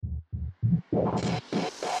Welcome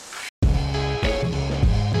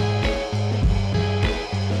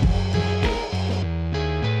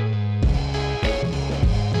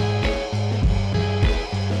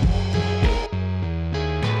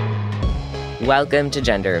to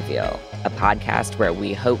Gender Reveal, a podcast where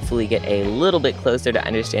we hopefully get a little bit closer to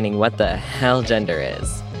understanding what the hell gender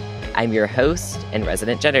is. I'm your host and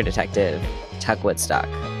resident gender detective, Tuck Woodstock.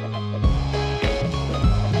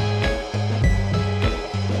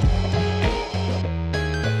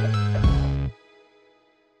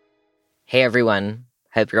 Hey everyone,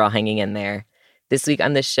 hope you're all hanging in there. This week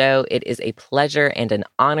on the show, it is a pleasure and an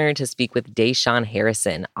honor to speak with Deshawn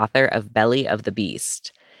Harrison, author of Belly of the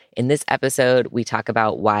Beast. In this episode, we talk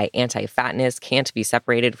about why anti-fatness can't be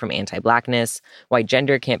separated from anti-blackness, why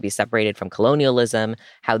gender can't be separated from colonialism,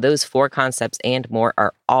 how those four concepts and more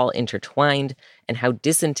are all intertwined, and how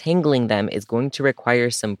disentangling them is going to require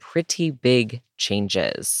some pretty big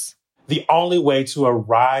changes. The only way to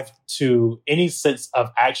arrive to any sense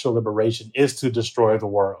of actual liberation is to destroy the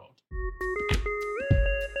world.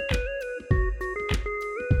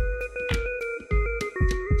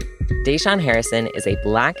 Deshawn Harrison is a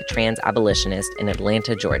Black trans abolitionist in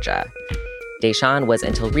Atlanta, Georgia. Deshawn was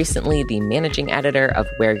until recently the managing editor of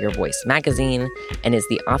Wear Your Voice magazine and is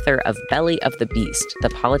the author of Belly of the Beast, The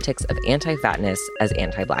Politics of Anti-Fatness as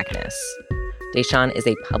Anti-Blackness. Deshawn is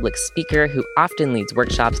a public speaker who often leads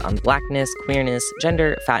workshops on Blackness, queerness,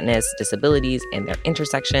 gender, fatness, disabilities, and their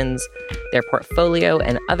intersections. Their portfolio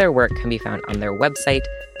and other work can be found on their website,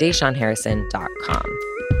 DeshawnHarrison.com.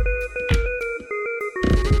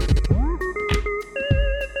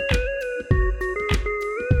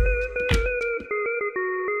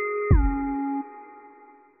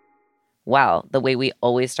 Well, the way we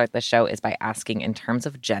always start the show is by asking, in terms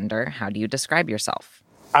of gender, how do you describe yourself?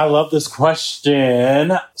 I love this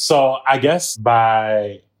question. So I guess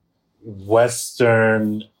by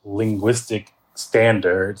Western linguistic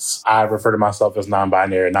standards, I refer to myself as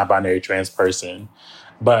non-binary trans person.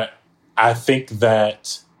 But I think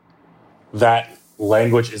that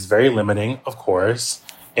language is very limiting, of course.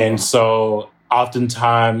 And so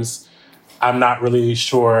oftentimes I'm not really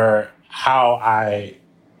sure how I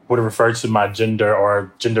would refer to my gender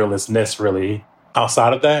or genderlessness really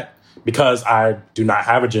outside of that, because I do not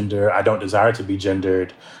have a gender. I don't desire to be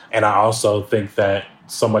gendered. And I also think that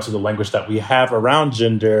so much of the language that we have around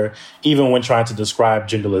gender, even when trying to describe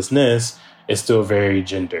genderlessness, is still very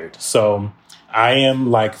gendered. So I am,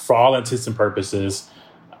 like, for all intents and purposes,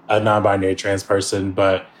 a non-binary trans person,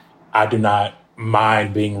 but I do not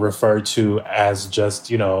mind being referred to as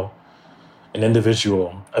just, an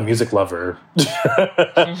individual, a music lover. That's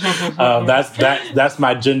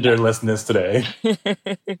my genderlessness today.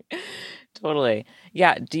 Totally.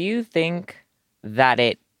 Yeah. Do you think that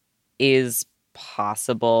it is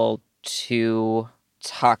possible to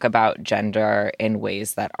talk about gender in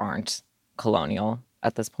ways that aren't colonial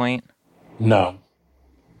at this point? No.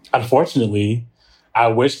 Unfortunately, I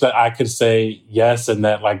wish that I could say yes, and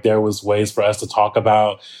that there was ways for us to talk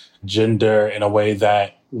about gender in a way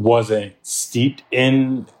that wasn't steeped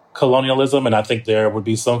in colonialism. And I think there would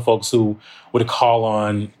be some folks who would call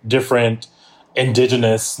on different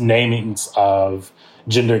indigenous namings of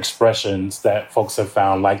gender expressions that folks have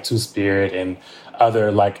found, like Two-Spirit and other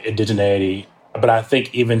indigeneity. But I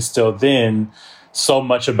think even still then, so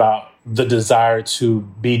much about the desire to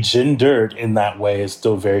be gendered in that way is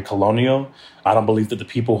still very colonial. I don't believe that the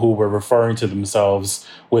people who were referring to themselves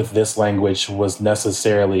with this language was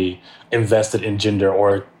necessarily invested in gender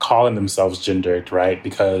or calling themselves gendered, right?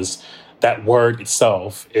 Because that word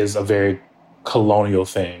itself is a very colonial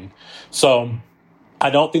thing. So I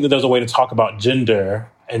don't think that there's a way to talk about gender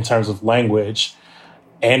in terms of language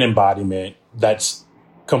and embodiment that's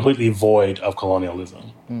completely void of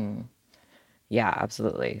colonialism. Mm. Yeah,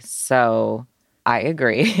 absolutely. So I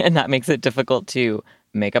agree. And that makes it difficult to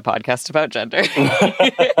make a podcast about gender.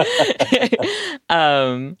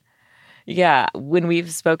 Yeah, when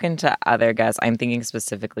we've spoken to other guests, I'm thinking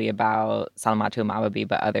specifically about Salamatu Mawabi,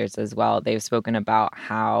 but others as well. They've spoken about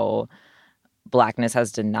how Blackness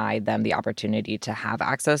has denied them the opportunity to have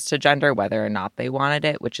access to gender, whether or not they wanted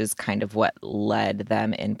it, which is kind of what led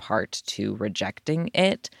them in part to rejecting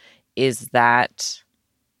it. Is that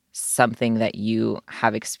something that you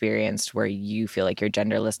have experienced where you feel like your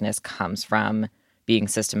genderlessness comes from being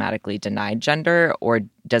systematically denied gender, or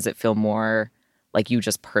does it feel more like you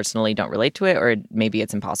just personally don't relate to it, or maybe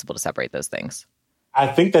it's impossible to separate those things? I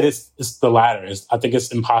think that it's the latter. I think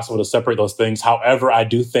it's impossible to separate those things. However, I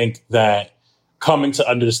do think that coming to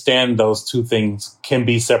understand those two things can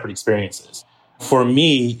be separate experiences. For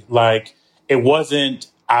me, it wasn't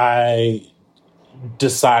I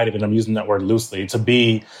decided, and I'm using that word loosely, to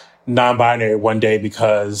be non-binary one day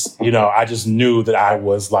because, I just knew that I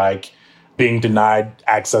was like being denied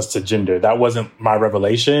access to gender. That wasn't my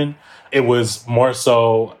revelation. It was more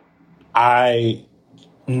so I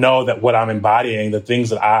know that what I'm embodying, the things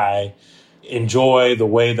that I enjoy, the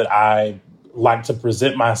way that I like to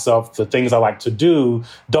present myself, the things I like to do,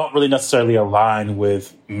 don't really necessarily align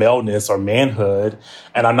with maleness or manhood.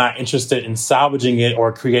 And I'm not interested in salvaging it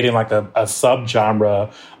or creating like a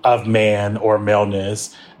subgenre of man or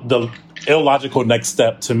maleness. The illogical next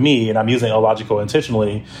step to me, and I'm using illogical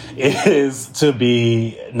intentionally, is to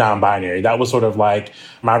be non-binary. That was sort of like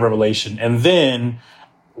my revelation. And then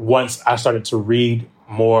once I started to read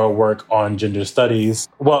more work on gender studies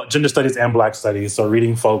and Black studies, so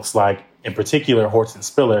reading folks like, in particular,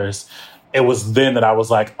 Hortense Spillers, it was then that I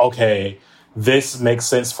was like, okay, this makes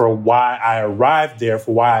sense for why I arrived there,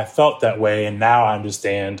 for why I felt that way. And now I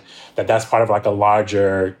understand that that's part of like a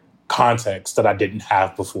larger context that I didn't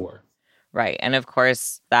have before. Right. And of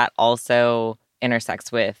course, that also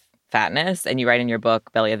intersects with fatness. And you write in your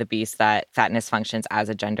book, Belly of the Beast, that fatness functions as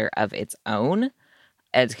a gender of its own.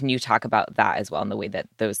 And can you talk about that as well, and the way that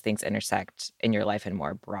those things intersect in your life and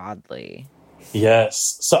more broadly?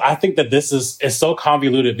 Yes. So I think that this is so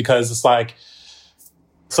convoluted because it's like,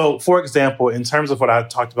 so for example, in terms of what I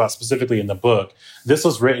talked about specifically in the book, this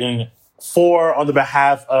was written on the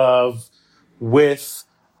behalf of, with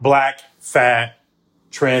Black, fat,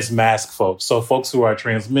 trans masc folks. So folks who are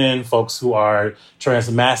trans men, folks who are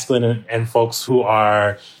trans masculine, and folks who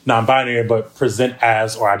are non-binary but present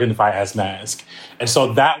as or identify as masc. And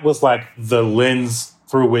so that was like the lens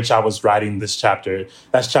through which I was writing this chapter.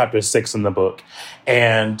 That's chapter 6 in the book.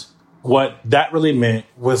 And what that really meant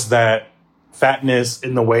was that fatness,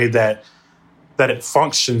 in the way that it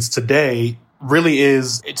functions today, really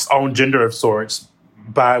is its own gender of sorts,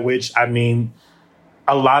 by which I mean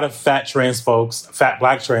a lot of fat trans folks, fat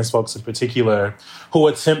Black trans folks in particular, who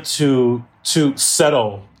attempt to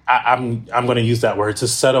settle, I'm going to use that word, to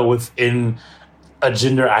settle within a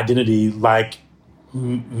gender identity like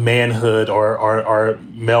manhood or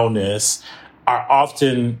maleness, are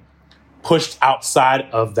often pushed outside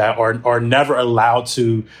of that or never allowed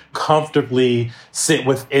to comfortably sit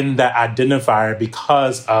within that identifier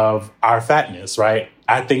because of our fatness, right?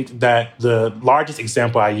 I think that the largest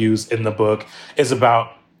example I use in the book is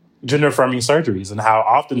about gender affirming surgeries and how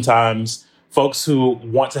oftentimes folks who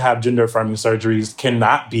want to have gender affirming surgeries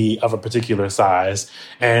cannot be of a particular size.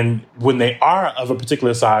 And when they are of a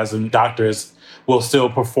particular size and doctors will still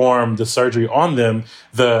perform the surgery on them,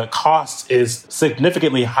 the cost is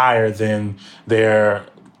significantly higher than their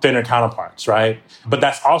thinner counterparts, right? But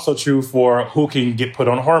that's also true for who can get put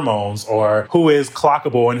on hormones or who is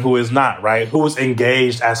clockable and who is not, right? Who is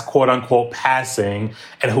engaged as quote unquote passing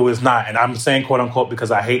and who is not. And I'm saying quote unquote because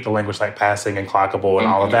I hate the language like passing and clockable and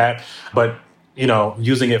all of that. But,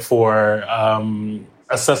 using it for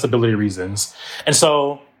accessibility reasons. And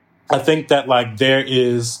so I think that like there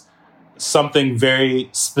is something very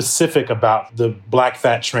specific about the Black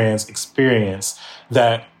fat trans experience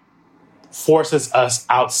that forces us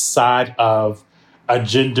outside of a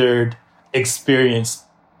gendered experience,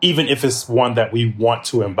 even if it's one that we want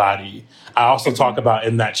to embody. I also talk about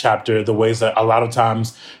in that chapter the ways that a lot of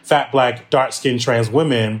times fat Black, dark-skinned trans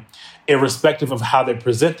women, irrespective of how they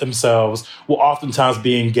present themselves, will oftentimes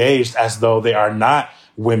be engaged as though they are not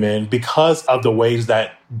women because of the ways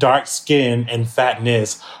that dark skin and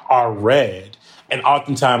fatness are read. And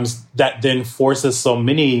oftentimes that then forces so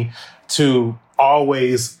many to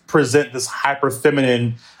always present this hyper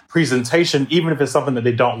feminine presentation, even if it's something that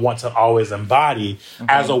they don't want to always embody,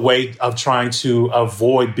 as a way of trying to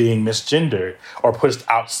avoid being misgendered or pushed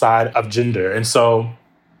outside of gender. And so,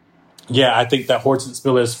 yeah, I think that Hortense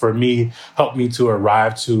Spillers, for me, helped me to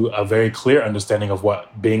arrive to a very clear understanding of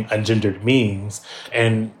what being ungendered means,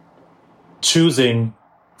 and choosing,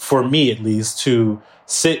 for me at least, to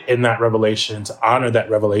sit in that revelation, to honor that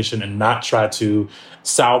revelation, and not try to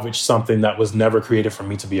salvage something that was never created for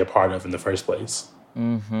me to be a part of in the first place.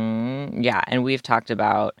 Yeah, and we've talked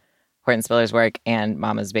about Hortense Spillers' work and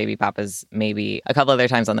Mama's Baby Papa's maybe a couple other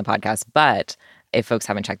times on the podcast, but if folks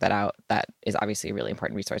haven't checked that out, that is obviously a really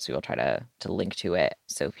important resource. We will try to link to it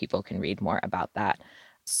so people can read more about that.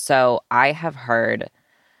 So I have heard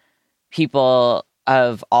people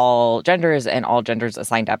of all genders and all genders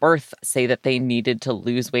assigned at birth say that they needed to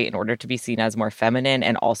lose weight in order to be seen as more feminine,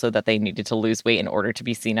 and also that they needed to lose weight in order to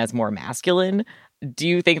be seen as more masculine. Do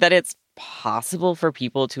you think that it's possible for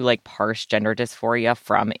people to like parse gender dysphoria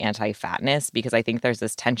from anti-fatness? Because I think there's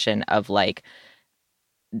this tension of like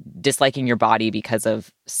disliking your body because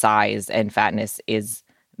of size and fatness is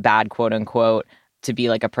bad, quote unquote, to be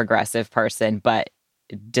like a progressive person, but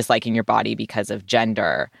disliking your body because of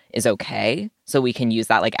gender is okay. So we can use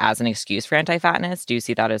that like as an excuse for anti-fatness. Do you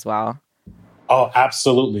see that as well? Oh,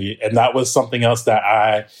 absolutely. And that was something else that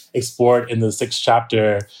I explored in the 6th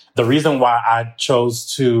chapter. The reason why I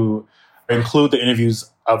chose to include the interviews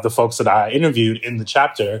of the folks that I interviewed in the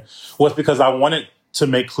chapter was because I wanted to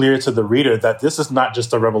make clear to the reader that this is not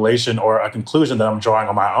just a revelation or a conclusion that I'm drawing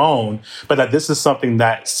on my own, but that this is something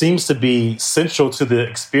that seems to be central to the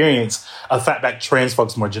experience of fatback trans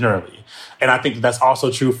folks more generally. And I think that's also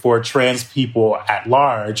true for trans people at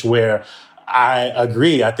large, where I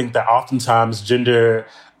agree. I think that oftentimes gender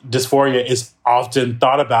dysphoria is often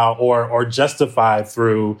thought about or justified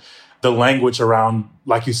through the language around,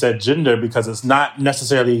 like you said, gender, because it's not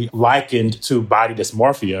necessarily likened to body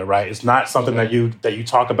dysmorphia, right? It's not something that you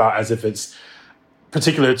talk about as if it's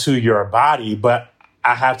particular to your body. But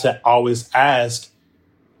I have to always ask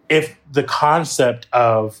if the concept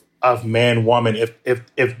of man, woman,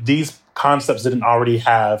 if these concepts didn't already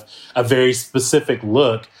have a very specific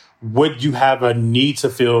look, would you have a need to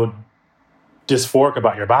feel dysphoric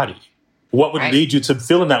about your body? What would lead you to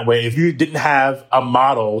feeling that way if you didn't have a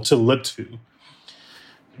model to look to?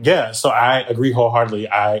 Yeah, so I agree wholeheartedly.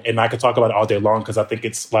 I could talk about it all day long because I think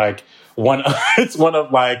it's like it's one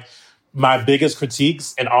of like my biggest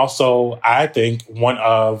critiques, and also I think one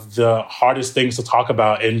of the hardest things to talk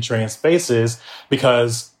about in trans spaces,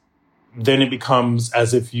 because then it becomes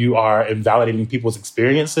as if you are invalidating people's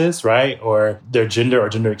experiences, right? Or their gender or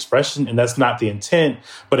gender expression. And that's not the intent.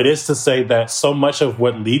 But it is to say that so much of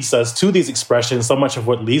what leads us to these expressions, so much of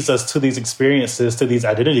what leads us to these experiences, to these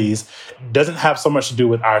identities, doesn't have so much to do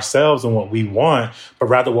with ourselves and what we want, but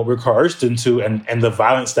rather what we're coerced into and the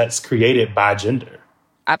violence that's created by gender.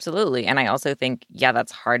 Absolutely. And I also think,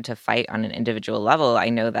 that's hard to fight on an individual level. I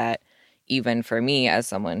know that even for me, as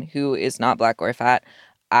someone who is not Black or fat,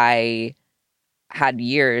 I had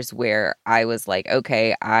years where I was like,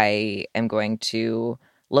 okay, I am going to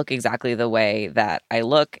look exactly the way that I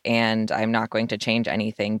look, and I'm not going to change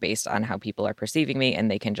anything based on how people are perceiving me, and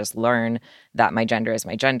they can just learn that my gender is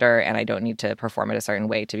my gender, and I don't need to perform it a certain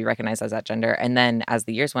way to be recognized as that gender. And then as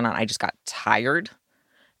the years went on, I just got tired.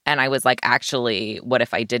 And I was like, actually, what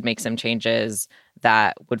if I did make some changes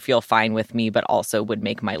that would feel fine with me, but also would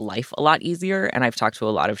make my life a lot easier? And I've talked to a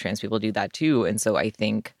lot of trans people do that too. And so I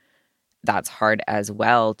think that's hard as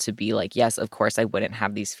well, to be like, yes, of course, I wouldn't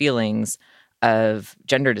have these feelings of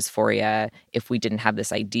gender dysphoria if we didn't have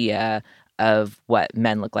this idea of what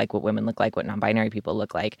men look like, what women look like, what non-binary people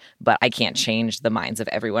look like. But I can't change the minds of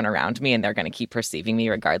everyone around me, and they're going to keep perceiving me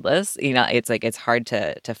regardless. It's like, it's hard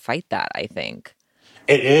to fight that, I think.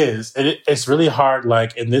 It is. It's really hard.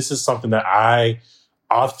 Like, and this is something that I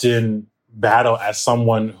often battle as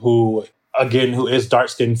someone who, again, who is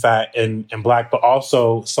dark-skinned, fat, and Black, but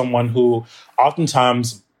also someone who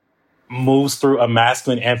oftentimes moves through a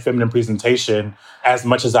masculine and feminine presentation as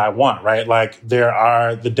much as I want, right? Like, there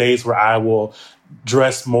are the days where I will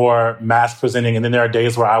dress more mask presenting, and then there are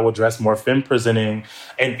days where I will dress more femme presenting.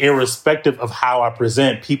 And irrespective of how I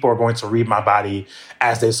present, people are going to read my body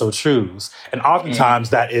as they so choose. And oftentimes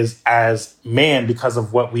that is as man, because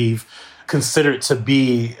of what we've considered to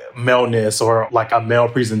be maleness or like a male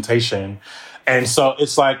presentation. And so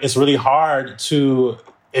it's like, it's really hard to,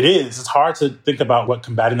 it's hard to think about what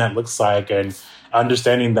combating that looks like, and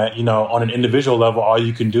understanding that, on an individual level, all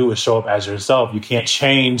you can do is show up as yourself. You can't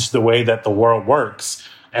change the way that the world works.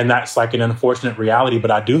 And that's like an unfortunate reality.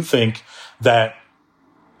 But I do think that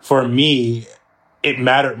for me, it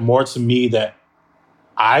mattered more to me that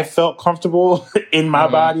I felt comfortable in my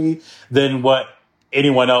body than what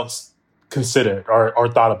anyone else considered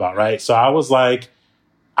or thought about, right? So I was like,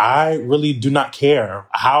 I really do not care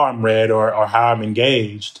how I'm read or how I'm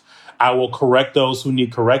engaged. I will correct those who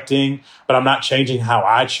need correcting, but I'm not changing how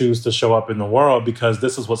I choose to show up in the world, because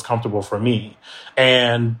this is what's comfortable for me.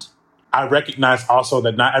 And I recognize also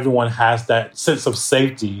that not everyone has that sense of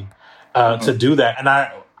safety to do that. And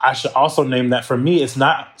I should also name that for me, it's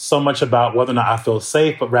not so much about whether or not I feel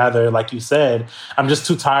safe, but rather, like you said, I'm just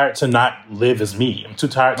too tired to not live as me. I'm too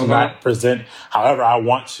tired to not present however I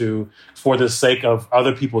want to for the sake of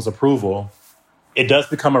other people's approval. It does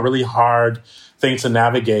become a really hard thing to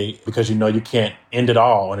navigate, because you can't end it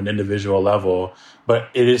all on an individual level. But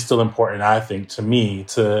it is still important, I think, to me,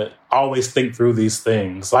 to always think through these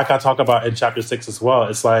things. Like I talk about in chapter 6 as well,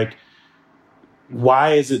 it's like,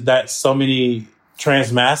 why is it that so many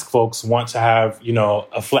trans masc folks want to have,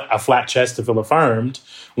 a flat chest to feel affirmed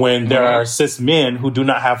when there are cis men who do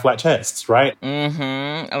not have flat chests, right?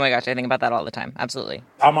 Oh my gosh, I think about that all the time. Absolutely.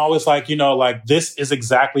 I'm always like, this is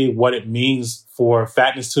exactly what it means for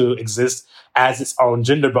fatness to exist as its own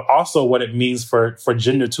gender, but also what it means for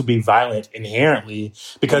gender to be violent inherently,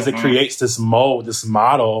 because it creates this mold, this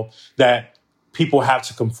model that people have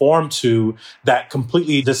to conform to that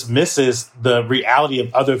completely dismisses the reality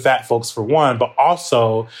of other fat folks, for one, but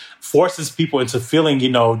also forces people into feeling,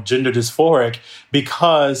 gender dysphoric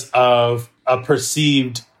because of a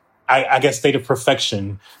perceived, I guess, state of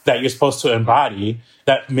perfection that you're supposed to embody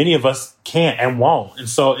that many of us can't and won't. And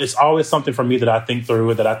so it's always something for me that I think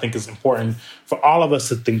through, that I think is important for all of us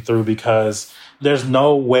to think through, because there's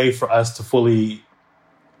no way for us to fully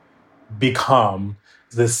become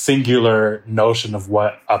this singular notion of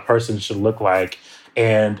what a person should look like.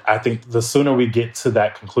 And I think the sooner we get to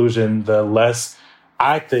that conclusion, the less,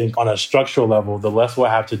 I think, on a structural level, the less we'll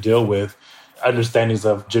have to deal with understandings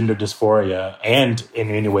of gender dysphoria and, in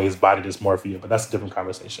many ways, body dysmorphia. But that's a different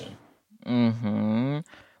conversation.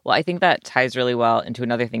 Well, I think that ties really well into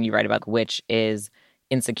another thing you write about, which is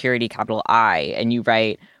insecurity, capital I. And you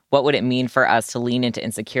write, what would it mean for us to lean into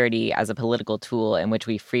insecurity as a political tool in which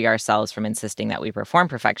we free ourselves from insisting that we perform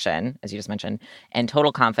perfection, as you just mentioned, and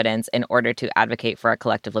total confidence in order to advocate for our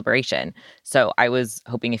collective liberation? So I was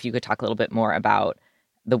hoping if you could talk a little bit more about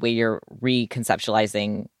the way you're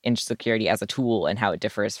reconceptualizing insecurity as a tool and how it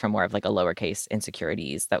differs from more of like a lowercase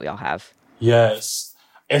insecurities that we all have. Yes.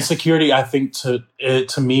 Insecurity, I think, to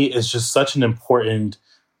me is just such an important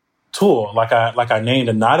tool, like I named,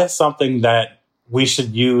 and not as something that we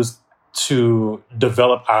should use to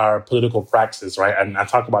develop our political practices, right? And I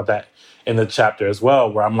talk about that in the chapter as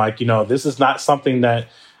well, where I'm like, this is not something that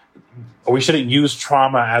we shouldn't use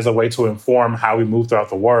trauma as a way to inform how we move throughout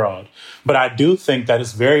the world. But I do think that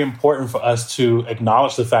it's very important for us to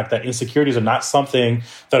acknowledge the fact that insecurities are not something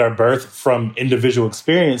that are birthed from individual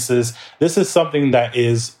experiences. This is something that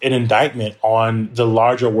is an indictment on the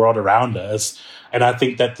larger world around us. And I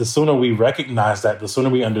think that the sooner we recognize that, the sooner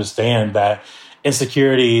we understand that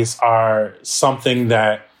insecurities are something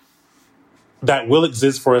that will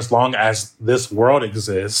exist for as long as this world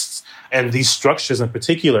exists, and these structures in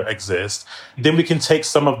particular exist, then we can take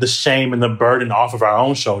some of the shame and the burden off of our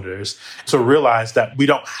own shoulders to realize that we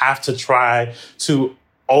don't have to try to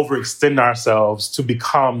overextend ourselves to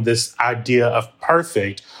become this idea of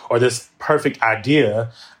perfect, or this perfect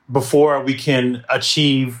idea, before we can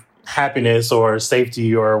achieve happiness or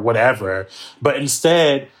safety or whatever. But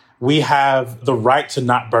instead, we have the right to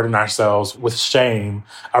not burden ourselves with shame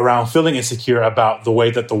around feeling insecure about the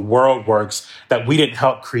way that the world works that we didn't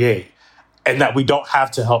help create and that we don't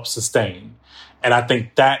have to help sustain. And I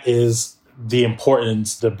think that is the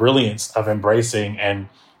importance, the brilliance of embracing and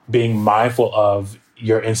being mindful of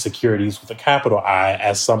your insecurities with a capital I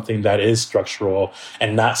as something that is structural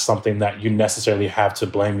and not something that you necessarily have to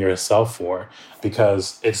blame yourself for,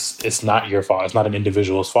 because it's not your fault. It's not an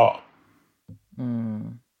individual's fault.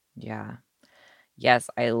 Yeah. Yes,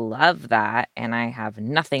 I love that. And I have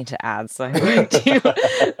nothing to add. So I'm going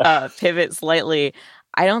to pivot slightly.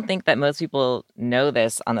 I don't think that most people know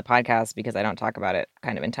this on the podcast because I don't talk about it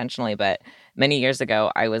kind of intentionally. But many years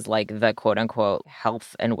ago, I was like the quote unquote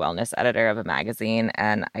health and wellness editor of a magazine.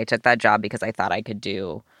 And I took that job because I thought I could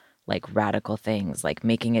do like radical things, like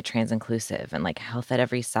making it trans inclusive and like health at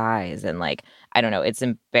every size. And like, I don't know, it's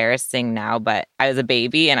embarrassing now, but I was a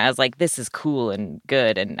baby and I was like, this is cool and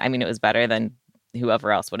good. And I mean, it was better than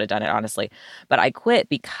whoever else would have done it, honestly. But I quit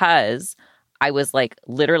because I was like,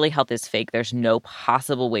 literally, health is fake. There's no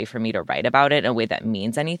possible way for me to write about it in a way that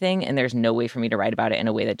means anything. And there's no way for me to write about it in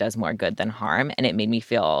a way that does more good than harm. And it made me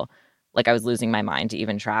feel like I was losing my mind to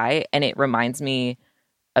even try. And it reminds me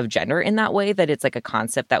of gender in that way, that it's like a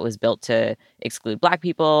concept that was built to exclude Black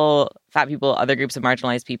people, fat people, other groups of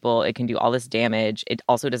marginalized people. It can do all this damage. It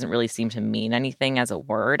also doesn't really seem to mean anything as a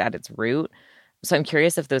word at its root. So I'm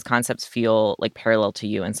curious if those concepts feel like parallel to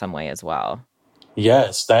you in some way as well.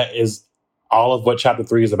 Yes, that is all of what chapter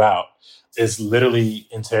 3 is about, is literally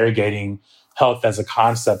interrogating health as a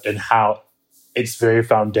concept and how its very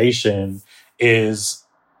foundation is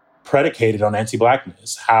predicated on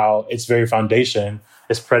anti-Blackness, how its very foundation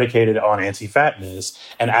is predicated on anti-fatness.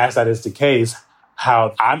 And as that is the case,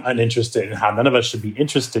 how I'm uninterested and how none of us should be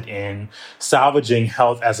interested in salvaging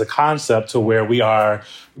health as a concept to where we are,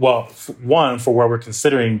 well, one, for where we're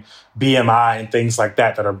considering BMI and things like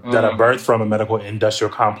that that are birthed from a medical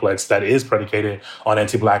industrial complex that is predicated on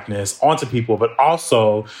anti-Blackness onto people, but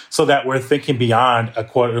also so that we're thinking beyond a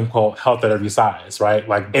quote unquote health at every size, right?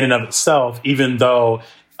 Like in and of itself, even though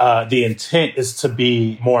the intent is to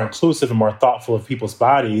be more inclusive and more thoughtful of people's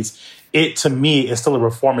bodies, it, to me, is still a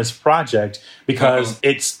reformist project because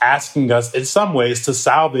it's asking us in some ways to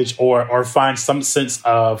salvage or find some sense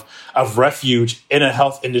of refuge in a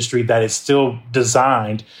health industry that is still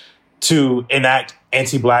designed to enact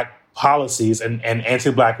anti-Black policies and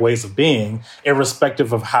anti-Black ways of being,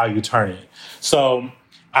 irrespective of how you turn it. So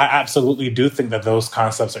I absolutely do think that those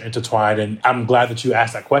concepts are intertwined. And I'm glad that you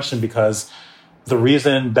asked that question, because the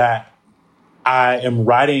reason that I am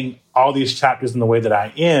writing all these chapters in the way that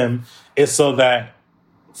I am is so that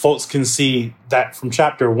folks can see that from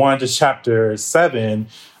chapter 1 to chapter 7,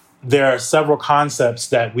 there are several concepts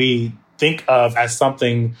that we think of as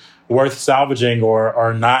something worth salvaging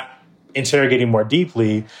or not interrogating more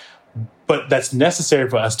deeply, but that's necessary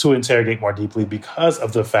for us to interrogate more deeply because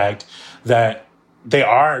of the fact that they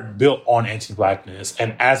are built on anti-Blackness.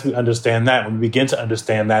 And as we understand that, when we begin to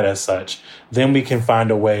understand that as such, then we can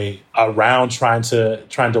find a way around trying to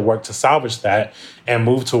work to salvage that and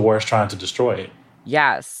move towards trying to destroy it.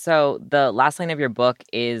 Yeah. So the last line of your book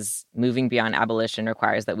is moving beyond abolition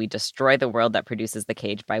requires that we destroy the world that produces the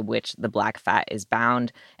cage by which the Black fat is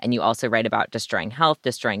bound. And you also write about destroying health,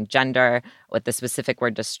 destroying gender, with the specific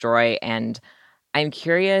word destroy. And I'm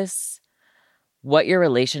curious what your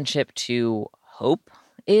relationship to hope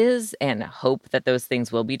is, and hope that those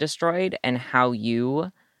things will be destroyed, and how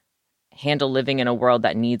you handle living in a world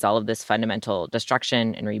that needs all of this fundamental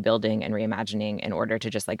destruction and rebuilding and reimagining in order to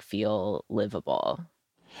just like feel livable.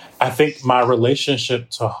 I think my relationship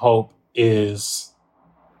to hope is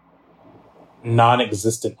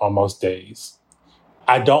non-existent on most days.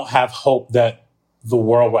 I don't have hope that the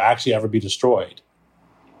world will actually ever be destroyed.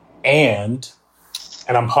 And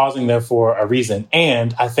I'm pausing there for a reason.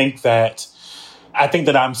 And I think that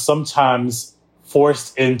I'm sometimes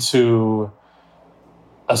forced into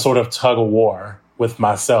a sort of tug of war with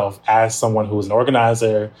myself as someone who is an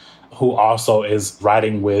organizer, who also is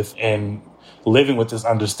writing with and living with this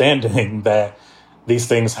understanding that these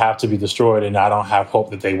things have to be destroyed and I don't have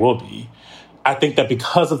hope that they will be. I think that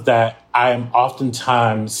because of that, I am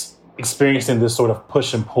oftentimes experiencing this sort of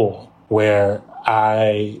push and pull where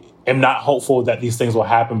I am not hopeful that these things will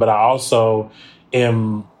happen, but I also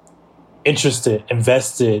am interested,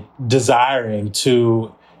 invested, desiring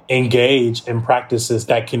to engage in practices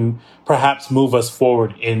that can perhaps move us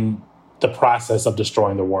forward in the process of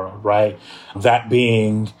destroying the world, right? That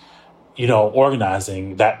being,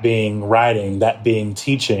 organizing, that being writing, that being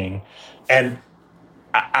teaching. And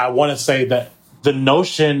I want to say that the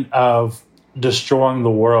notion of destroying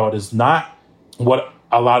the world is not what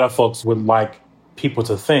a lot of folks would like people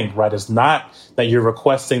to think, right? It's not that you're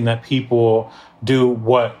requesting that people do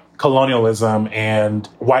what colonialism and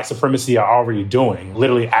white supremacy are already doing,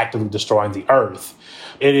 literally actively destroying the earth.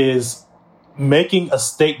 It is making a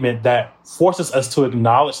statement that forces us to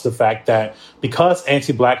acknowledge the fact that because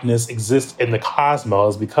anti-Blackness exists in the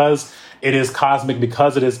cosmos, because it is cosmic,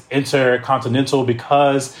 because it is intercontinental,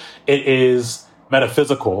 because it is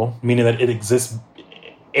metaphysical, meaning that it exists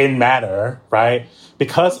in matter, right?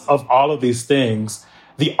 Because of all of these things,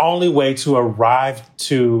 the only way to arrive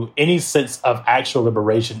to any sense of actual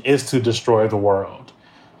liberation is to destroy the world.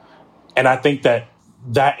 And I think that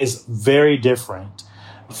is very different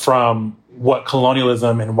from what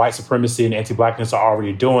colonialism and white supremacy and anti-Blackness are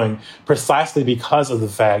already doing, precisely because of the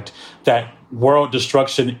fact that world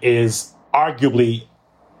destruction is arguably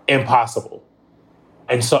impossible.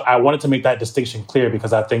 And so I wanted to make that distinction clear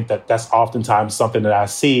because I think that that's oftentimes something that I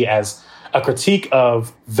see as a critique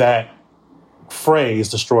of that phrase,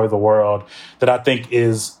 destroy the world, that I think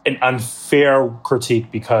is an unfair critique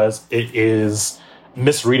because it is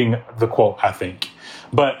misreading the quote, I think.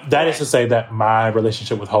 But that is to say that my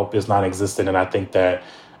relationship with hope is non-existent. And I think that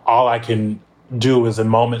all I can do is in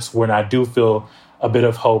moments when I do feel a bit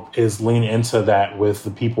of hope is lean into that with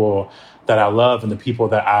the people that I love and the people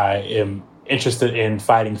that I am interested in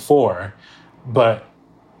fighting for. But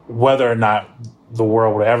whether or not the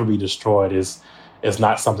world will ever be destroyed is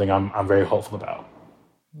not something I'm very hopeful about.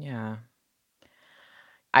 Yeah.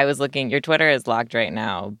 I was looking, your Twitter is locked right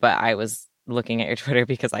now, but I was looking at your Twitter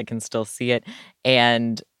because I can still see it.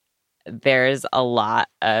 And there's a lot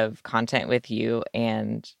of content with you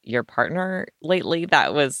and your partner lately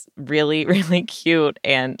that was really, really cute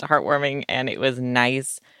and heartwarming. And it was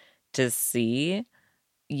nice to see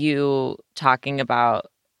you talking about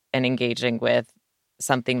and engaging with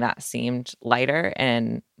something that seemed lighter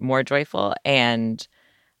and more joyful. And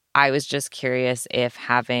I was just curious if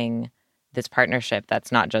having this partnership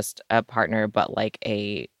that's not just a partner, but like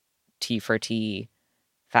a T for T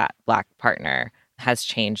fat Black partner has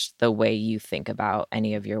changed the way you think about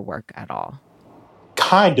any of your work at all.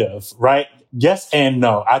 Kind of, right? Yes and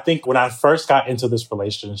no. I think when I first got into this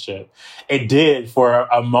relationship, it did for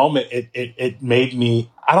a moment, it made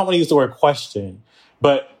me, I don't want to use the word question,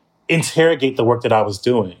 but interrogate the work that I was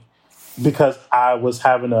doing because I was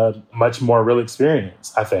having a much more real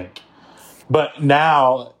experience, I think. But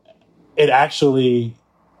now it actually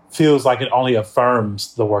feels like it only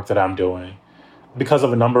affirms the work that I'm doing because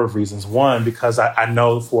of a number of reasons. One, because I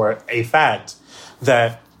know for a fact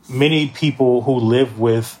that many people who live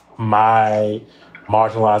with my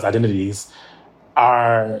marginalized identities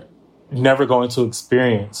are never going to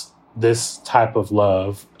experience this type of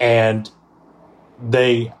love. And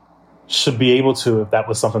they should be able to if that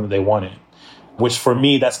was something that they wanted. Which for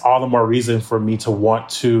me, that's all the more reason for me to want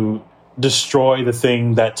to destroy the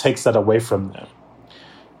thing that takes that away from them.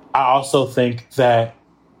 I also think that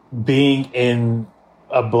being in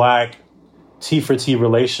a Black T for T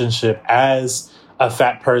relationship as a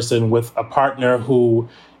fat person with a partner who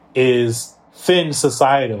is thin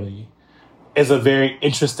societally is a very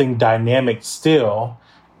interesting dynamic still,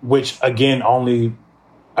 which again only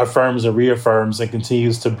affirms and reaffirms and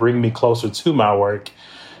continues to bring me closer to my work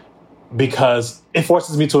because it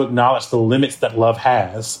forces me to acknowledge the limits that love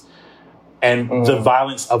has and the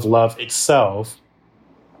violence of love itself,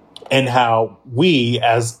 and how we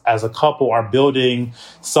as a couple are building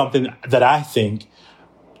something that I think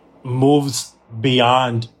moves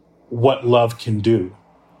beyond what love can do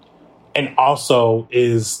and also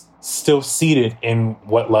is still seated in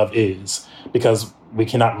what love is, because we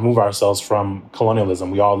cannot move ourselves from colonialism.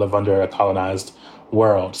 We all live under a colonized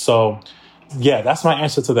world. So yeah, that's my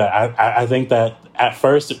answer to that. I think that at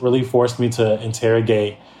first it really forced me to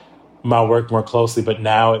interrogate my work more closely, but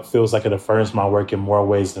now it feels like it affirms my work in more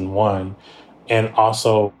ways than one, and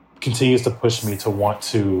also continues to push me to want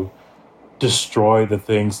to destroy the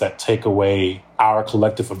things that take away our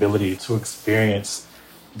collective ability to experience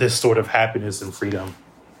this sort of happiness and freedom.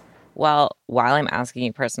 Well, while I'm asking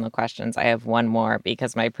you personal questions, I have one more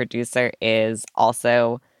because my producer is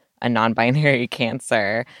also a non-binary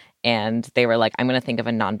Cancer. And they were like, I'm going to think of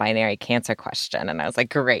a non-binary Cancer question. And I was like,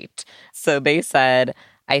 great. So they said,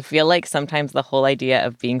 I feel like sometimes the whole idea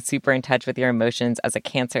of being super in touch with your emotions as a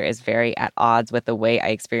Cancer is very at odds with the way I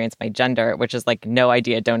experience my gender, which is like, no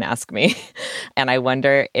idea, don't ask me. And I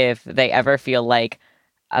wonder if they ever feel like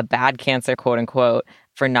a bad Cancer, quote unquote,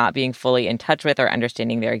 for not being fully in touch with or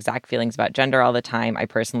understanding their exact feelings about gender all the time. I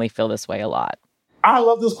personally feel this way a lot. I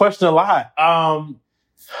love this question a lot.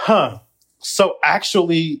 So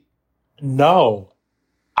actually, no,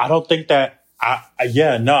 I don't think that.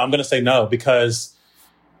 I'm going to say no, because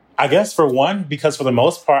I guess for one, because for the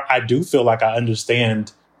most part, I do feel like I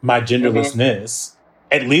understand my genderlessness,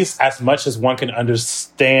 at least as much as one can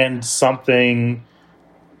understand something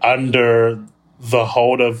under the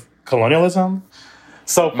hold of colonialism.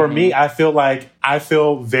 So for me, I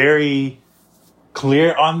feel very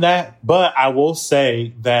clear on that. But I will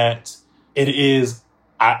say that it is,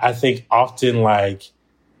 I think, often like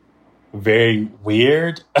very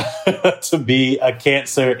weird to be a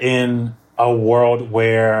Cancer in a world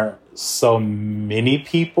where so many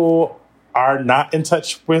people are not in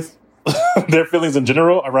touch with their feelings in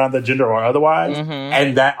general around their gender or otherwise.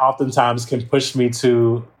 And that oftentimes can push me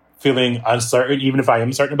to feeling uncertain, even if I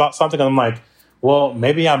am certain about something. I'm like, well,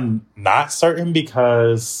 maybe I'm not certain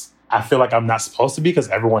because I feel like I'm not supposed to be because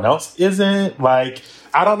everyone else isn't. Like,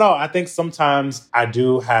 I don't know. I think sometimes I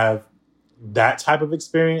do have that type of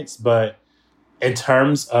experience, but in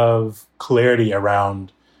terms of clarity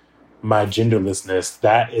around my genderlessness,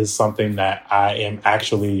 that is something that I am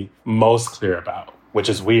actually most clear about, which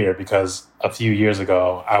is weird because a few years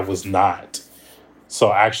ago I was not.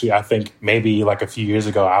 So actually, I think maybe like a few years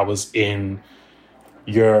ago, I was in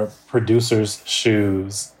your producer's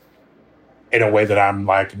shoes in a way that I'm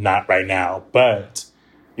like not right now. But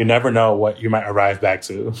you never know what you might arrive back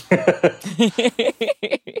to.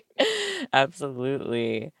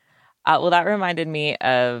 Absolutely. Well, that reminded me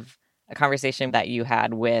of a conversation that you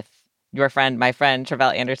had with your friend, my friend,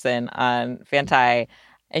 Travell Anderson on Fantai.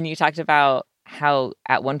 And you talked about how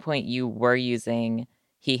at one point you were using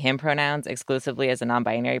he, him pronouns exclusively as a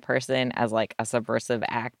non-binary person as like a subversive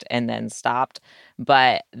act and then stopped.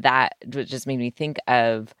 But that just made me think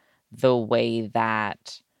of the way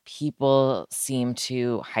that people seem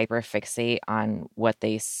to hyperfixate on what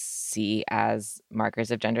they see as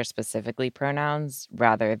markers of gender, specifically pronouns,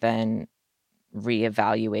 rather than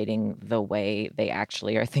reevaluating the way they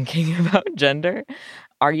actually are thinking about gender.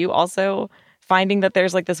 Are you also finding that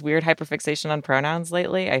there's like this weird hyperfixation on pronouns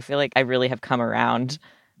lately? I feel like I really have come around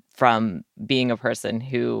from being a person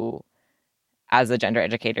who as a gender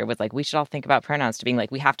educator was like, we should all think about pronouns, to being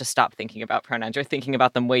like, we have to stop thinking about pronouns. You're thinking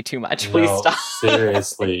about them way too much. Please No, stop.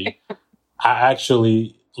 seriously. I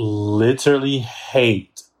actually literally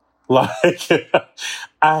hate, like,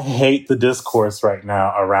 I hate the discourse right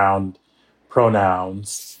now around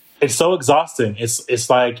pronouns. It's so exhausting. It's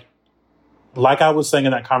like I was saying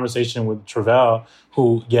in that conversation with Travell,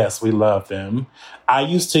 who, yes, we love them. I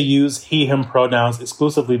used to use he, him pronouns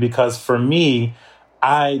exclusively because for me,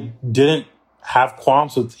 I didn't have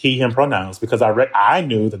qualms with he, him pronouns because I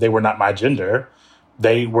knew that they were not my gender.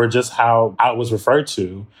 They were just how I was referred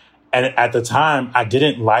to. And at the time, I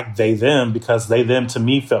didn't like they, them because they, them to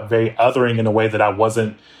me felt very othering in a way that I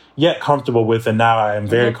wasn't yet comfortable with. And now I am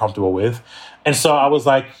very comfortable with. And so I was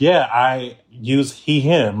like, yeah, I use he,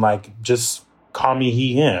 him, like just call me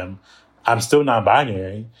he, him. I'm still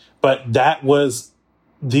non-binary. But that was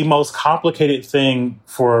the most complicated thing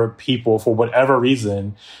for people for whatever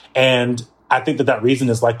reason. And I think that reason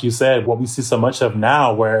is, like you said, what we see so much of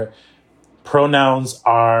now, where pronouns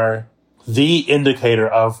are the indicator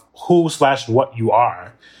of who/what you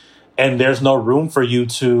are. And there's no room for you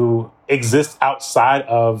to exist outside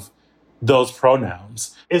of those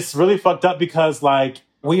pronouns. It's really fucked up because, like,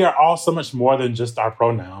 we are all so much more than just our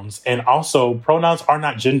pronouns. And also, pronouns are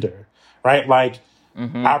not gender, right? Like,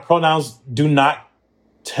 our pronouns do not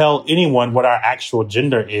tell anyone what our actual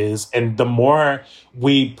gender is. And the more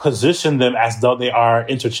we position them as though they are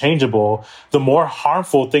interchangeable, the more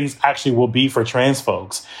harmful things actually will be for trans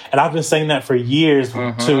folks. And I've been saying that for years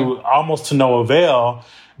to almost to no avail.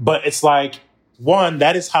 But it's like, one,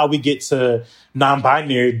 that is how we get to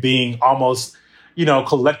non-binary being almost,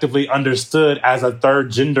 collectively understood as a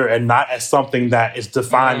third gender and not as something that is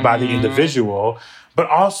defined by the individual. But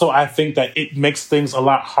also, I think that it makes things a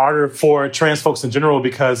lot harder for trans folks in general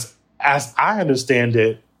because, as I understand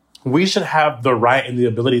it, we should have the right and the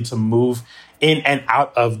ability to move in and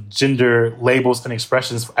out of gender labels and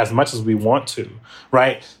expressions as much as we want to,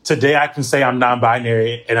 right? Today, I can say I'm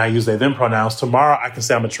non-binary and I use they, them pronouns. Tomorrow, I can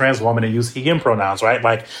say I'm a trans woman and use he, him pronouns, right?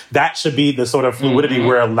 Like, that should be the sort of fluidity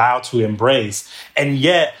we're allowed to embrace. And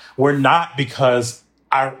yet, we're not, because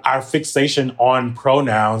our fixation on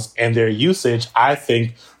pronouns and their usage, I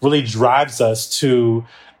think, really drives us to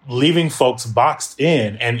leaving folks boxed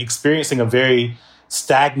in and experiencing a very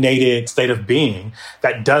stagnated state of being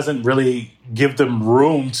that doesn't really give them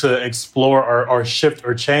room to explore or shift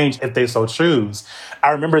or change if they so choose. I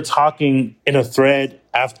remember talking in a thread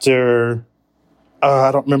after,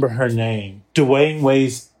 I don't remember her name, Dwayne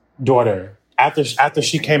Wade's daughter. After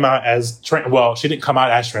she came out as trans, well, she didn't come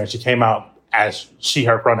out as trans, she came out as she,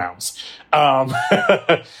 her pronouns.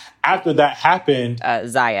 After that happened...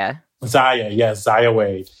 Zaya, yes, Zaya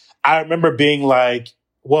Wade. I remember being like,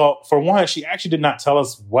 well, for one, she actually did not tell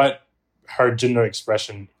us what her gender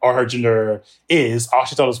expression or her gender is. All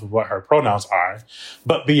she told us was what her pronouns are.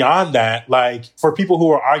 But beyond that, like, for people who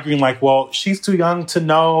are arguing like, well, she's too young to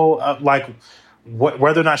know,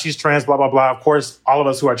 whether or not she's trans, blah, blah, blah. Of course, all of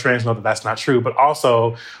us who are trans know that that's not true. But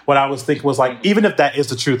also what I was thinking was like, even if that is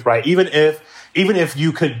the truth, right? Even if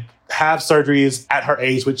you could have surgeries at her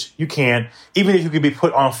age, which you can't, even if you could be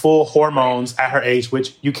put on full hormones at her age,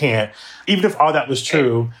 which you can't, even if all that was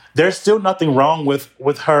true, there's still nothing wrong with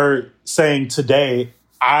her saying today,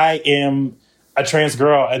 I am a trans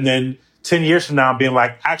girl. And then 10 years from now being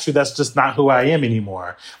like, actually, that's just not who I am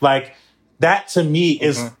anymore. Like, that, to me,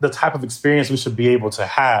 is the type of experience we should be able to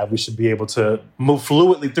have. We should be able to move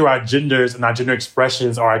fluidly through our genders and our gender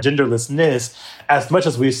expressions or our genderlessness as much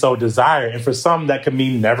as we so desire. And for some, that could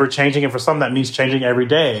mean never changing. And for some, that means changing every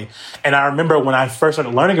day. And I remember when I first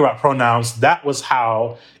started learning about pronouns, that was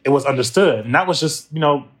how it was understood. And that was just,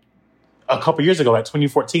 a couple years ago, like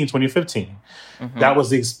 2014, 2015. That was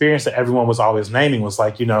the experience that everyone was always naming, was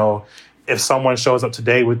like, if someone shows up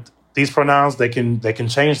today with these pronouns, they can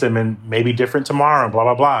change them and maybe different tomorrow, blah,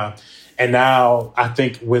 blah, blah. And now I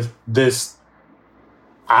think with this,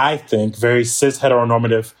 very cis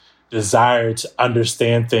heteronormative desire to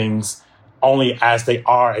understand things only as they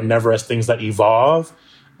are and never as things that evolve,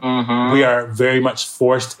 we are very much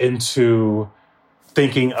forced into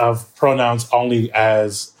thinking of pronouns only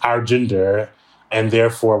as our gender. And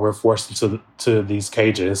therefore we're forced into these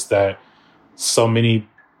cages that so many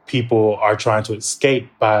people are trying to escape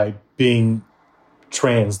by being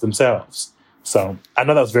trans themselves. So I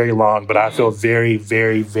know that was very long, but I feel very,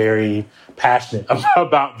 very, very passionate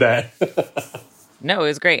about that. No, it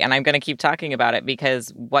was great. And I'm going to keep talking about it because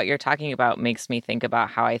what you're talking about makes me think about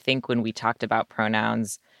how I think when we talked about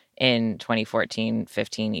pronouns in 2014,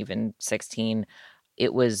 15, even 16,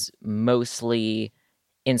 it was mostly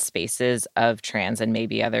in spaces of trans and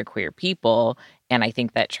maybe other queer people. And I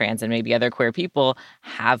think that trans and maybe other queer people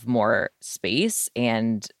have more space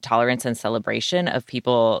and tolerance and celebration of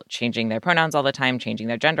people changing their pronouns all the time, changing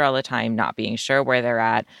their gender all the time, not being sure where they're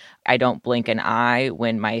at. I don't blink an eye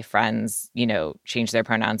when my friends, change their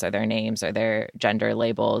pronouns or their names or their gender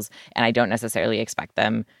labels. And I don't necessarily expect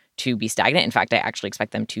them to be stagnant. In fact, I actually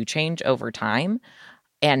expect them to change over time.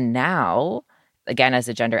 And now, again, as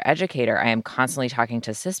a gender educator, I am constantly talking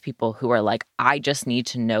to cis people who are like, I just need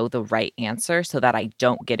to know the right answer so that I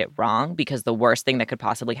don't get it wrong, because the worst thing that could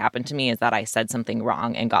possibly happen to me is that I said something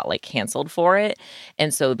wrong and got canceled for it.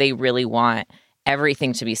 And so they really want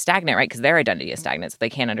everything to be stagnant, right? Because their identity is stagnant. So they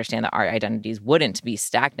can't understand that our identities wouldn't be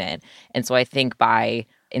stagnant. And so I think by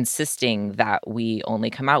insisting that we only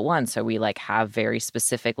come out once, or we have very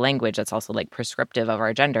specific language that's also prescriptive of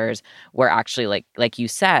our genders, we're actually like you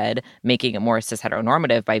said, making it more cis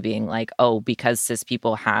heteronormative by being because cis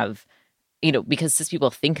people have, because cis people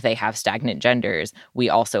think they have stagnant genders, we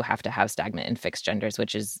also have to have stagnant and fixed genders,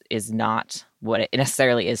 which is not what it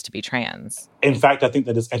necessarily is to be trans. In fact, I think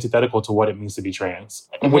that it's antithetical to what it means to be trans,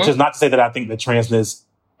 which is not to say that I think that transness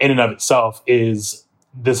in and of itself is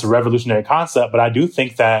this revolutionary concept, but I do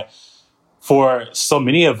think that for so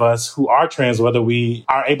many of us who are trans, whether we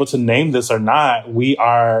are able to name this or not, we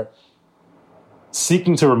are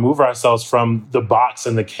seeking to remove ourselves from the box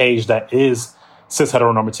and the cage that is cis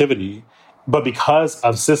heteronormativity. But because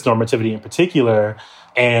of cis normativity in particular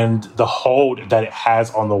and the hold that it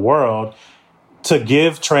has on the world, to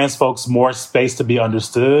give trans folks more space to be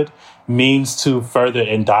understood means to further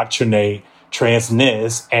indoctrinate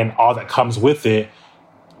transness and all that comes with it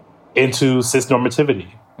into cis normativity,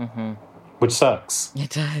 which sucks. It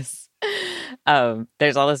does.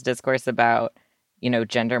 There's all this discourse about,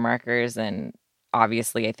 gender markers. And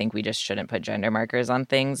obviously, I think we just shouldn't put gender markers on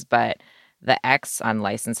things. But the X on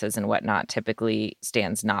licenses and whatnot typically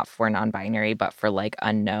stands not for non-binary, but for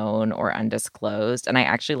unknown or undisclosed. And I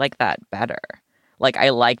actually like that better. I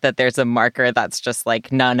like that there's a marker that's just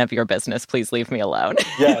none of your business. Please leave me alone.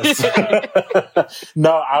 Yes.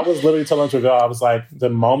 No, I was literally telling her to go. I was like,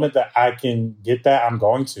 the moment that I can get that, I'm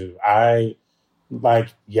going to.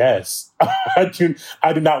 Yes. I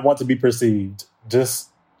do not want to be perceived.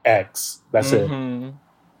 Just X. That's it.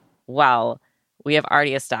 Well, we have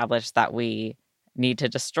already established that we need to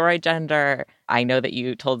destroy gender. I know that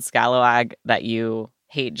you told Scalawag that you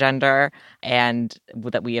hate gender, and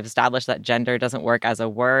that we have established that gender doesn't work as a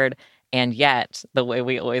word. And yet, the way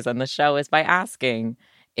we always end the show is by asking,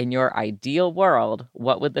 in your ideal world,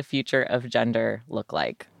 what would the future of gender look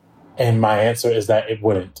like? And my answer is that it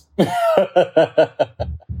wouldn't.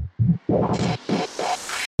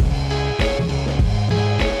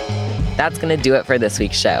 That's going to do it for this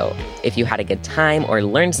week's show. If you had a good time or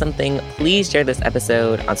learned something, please share this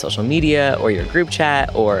episode on social media or your group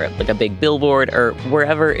chat or a big billboard or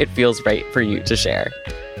wherever it feels right for you to share.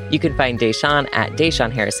 You can find Deshawn at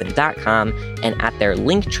DeshawnHarrison.com and at their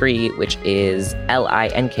Linktree, which is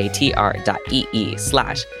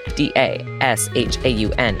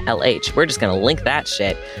linktr.ee/DASHAUNLH. We're just going to link that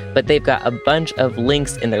shit. But they've got a bunch of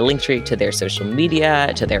links in their Linktree to their social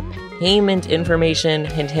media, to their payment information,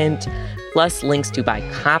 hint, hint, plus links to buy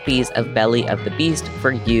copies of Belly of the Beast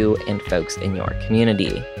for you and folks in your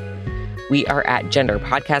community. We are at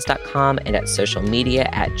genderpodcast.com and at social media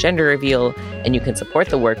at Gender Reveal, and you can support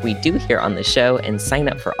the work we do here on the show and sign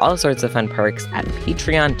up for all sorts of fun perks at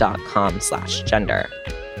patreon.com/gender.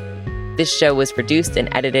 This show was produced and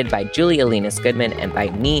edited by Julia Linus Goodman and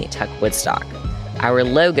by me, Tuck Woodstock. Our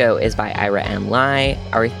logo is by Ira M. Lai.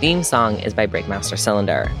 Our theme song is by Breakmaster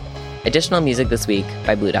Cylinder. Additional music this week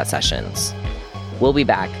by Blue Dot Sessions. We'll be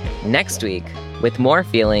back next week with more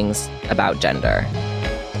feelings about gender.